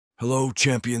Hello,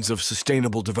 champions of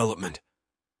sustainable development.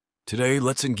 Today,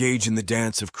 let's engage in the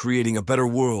dance of creating a better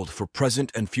world for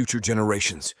present and future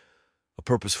generations, a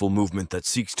purposeful movement that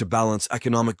seeks to balance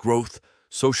economic growth,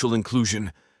 social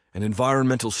inclusion, and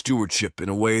environmental stewardship in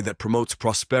a way that promotes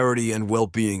prosperity and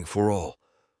well-being for all.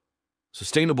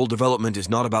 Sustainable development is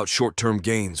not about short-term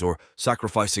gains or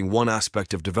sacrificing one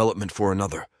aspect of development for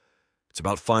another. It's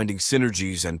about finding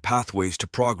synergies and pathways to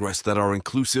progress that are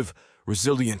inclusive,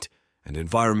 resilient, and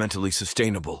environmentally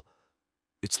sustainable.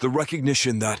 It's the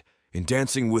recognition that, in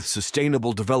dancing with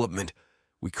sustainable development,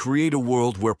 we create a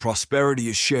world where prosperity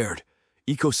is shared,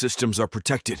 ecosystems are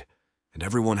protected, and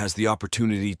everyone has the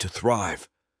opportunity to thrive.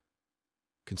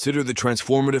 Consider the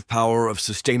transformative power of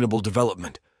sustainable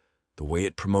development, the way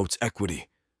it promotes equity,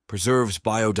 preserves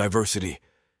biodiversity,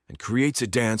 and creates a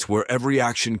dance where every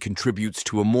action contributes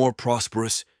to a more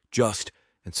prosperous, just,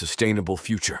 and sustainable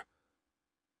future.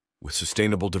 With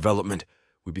sustainable development,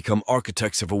 we become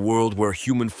architects of a world where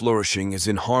human flourishing is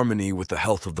in harmony with the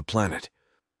health of the planet.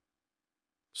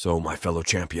 So, my fellow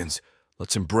champions,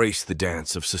 let's embrace the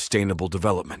dance of sustainable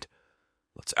development.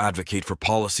 Let's advocate for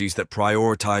policies that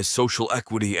prioritize social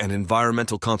equity and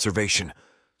environmental conservation,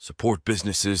 support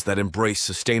businesses that embrace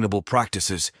sustainable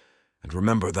practices, and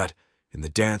remember that, in the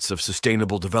dance of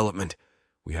sustainable development,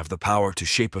 we have the power to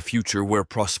shape a future where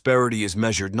prosperity is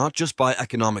measured not just by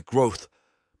economic growth,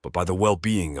 but by the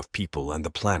well-being of people and the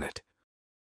planet.